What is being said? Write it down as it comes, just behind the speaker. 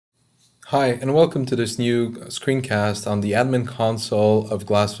Hi, and welcome to this new screencast on the admin console of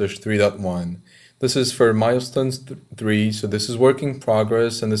GlassFish 3.1. This is for Milestone 3, so this is work in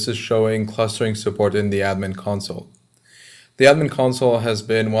progress, and this is showing clustering support in the admin console. The admin console has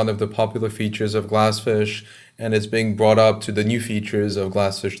been one of the popular features of GlassFish, and it's being brought up to the new features of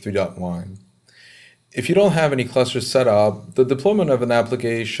GlassFish 3.1. If you don't have any clusters set up, the deployment of an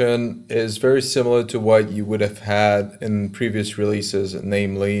application is very similar to what you would have had in previous releases,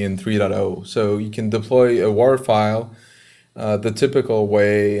 namely in 3.0. So you can deploy a WAR file the typical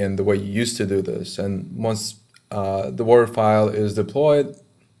way and the way you used to do this. And once the WAR file is deployed,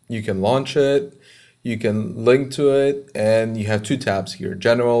 you can launch it, you can link to it, and you have two tabs here,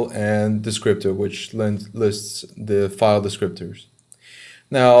 General and Descriptor, which lists the file descriptors.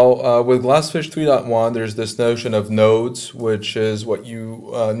 Now, with GlassFish 3.1, there's this notion of nodes, which is what you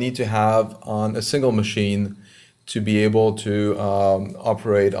need to have on a single machine to be able to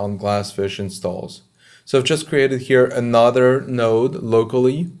operate on GlassFish installs. So I've just created here another node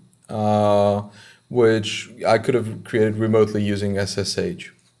locally, which I could have created remotely using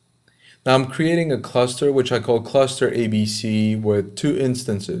SSH. Now I'm creating a cluster, which I call cluster ABC, with two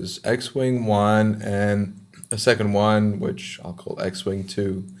instances, X-Wing 1 and a second one, which I'll call X-Wing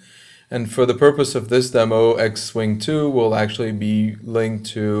 2. And for the purpose of this demo, X-Wing 2 will actually be linked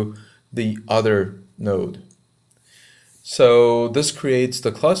to the other node. So this creates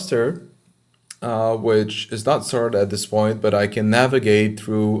the cluster, which is not started at this point, but I can navigate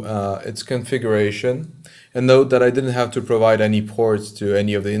through its configuration. And note that I didn't have to provide any ports to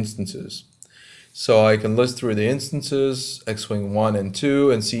any of the instances. So I can list through the instances, X-Wing 1 and 2,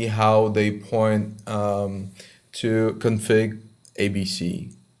 and see how they point to config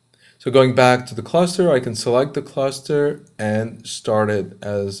ABC. So going back to the cluster, I can select the cluster and start it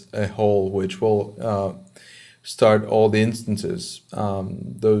as a whole, which will start all the instances,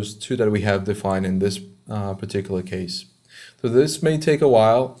 those two that we have defined in this particular case. So this may take a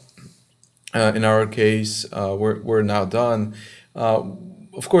while. In our case, we're now done.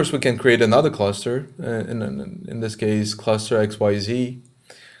 Of course, we can create another cluster, in this case, cluster XYZ,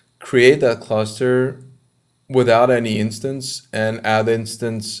 create that cluster without any instance and add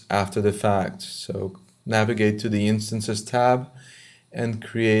instance after the fact. So navigate to the Instances tab and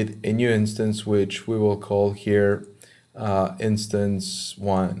create a new instance, which we will call here Instance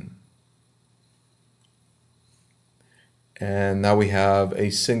 1. And now we have a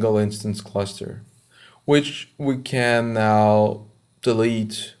single instance cluster, which we can now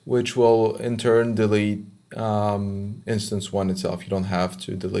delete, which will in turn delete instance 1 itself. You don't have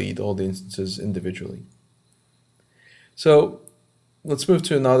to delete all the instances individually. So let's move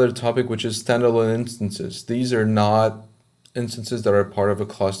to another topic, which is standalone instances. These are not instances that are part of a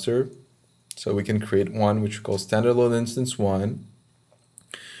cluster. So we can create one which we call standalone instance 1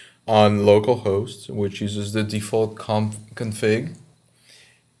 on localhost, which uses the default config.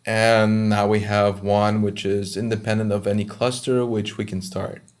 And now we have one which is independent of any cluster, which we can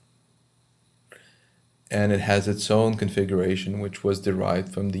start. And it has its own configuration, which was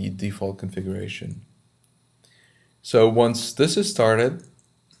derived from the default configuration. So once this is started,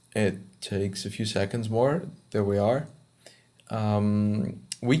 it takes a few seconds more. There we are.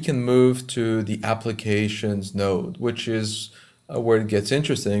 We can move to the applications node, which is where it gets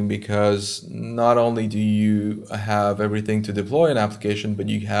interesting, because not only do you have everything to deploy an application, but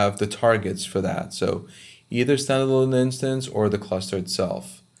you have the targets for that. So either standalone instance or the cluster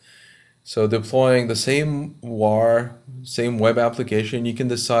itself. So deploying the same WAR, same web application, you can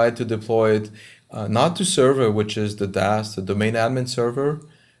decide to deploy it not to server, which is the DAS, the domain admin server,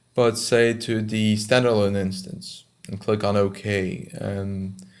 but say to the standalone instance, and click on OK.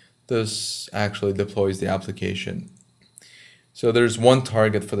 And this actually deploys the application. So there's one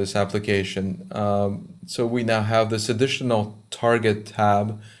target for this application. So we now have this additional target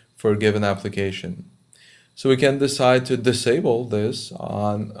tab for a given application. So we can decide to disable this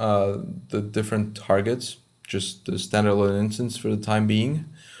on the different targets, just the standalone instance for the time being,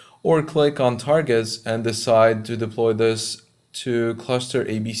 or click on targets and decide to deploy this to cluster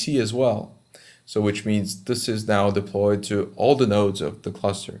ABC as well. So which means this is now deployed to all the nodes of the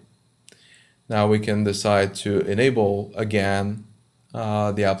cluster. Now we can decide to enable again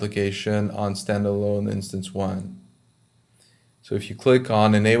the application on standalone instance 1. So if you click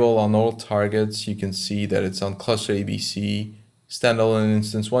on enable on all targets, you can see that it's on cluster ABC, standalone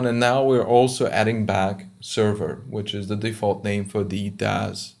instance 1, and now we're also adding back server, which is the default name for the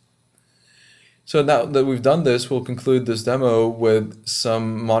DAS. So now that we've done this, we'll conclude this demo with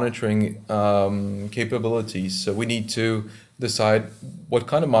some monitoring capabilities. So we need to decide what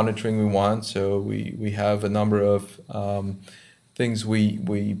kind of monitoring we want. So we have a number of things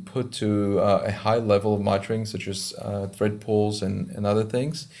we put to a high level of monitoring, such as thread pools and other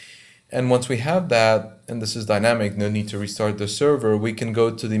things. And once we have that, and this is dynamic, no need to restart the server, we can go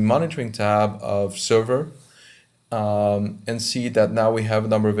to the monitoring tab of server and see that now we have a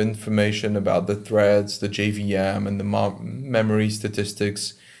number of information about the threads, the JVM, and the memory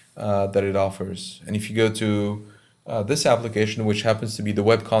statistics that it offers. And if you go to this application, which happens to be the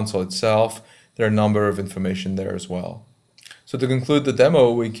web console itself, there are a number of information there as well. So to conclude the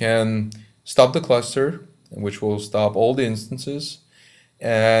demo, we can stop the cluster, which will stop all the instances,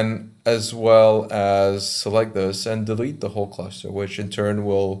 and as well as select this and delete the whole cluster, which in turn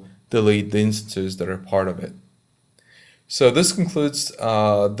will delete the instances that are part of it. So this concludes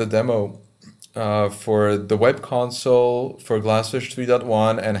the demo for the web console for GlassFish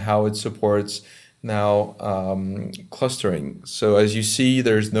 3.1 and how it supports now clustering. So as you see,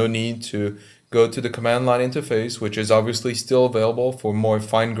 there's no need to go to the command line interface, which is obviously still available for more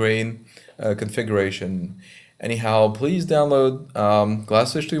fine-grained configuration. Anyhow, please download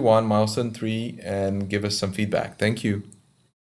GlassFish 3.1, Milestone 3, and give us some feedback. Thank you.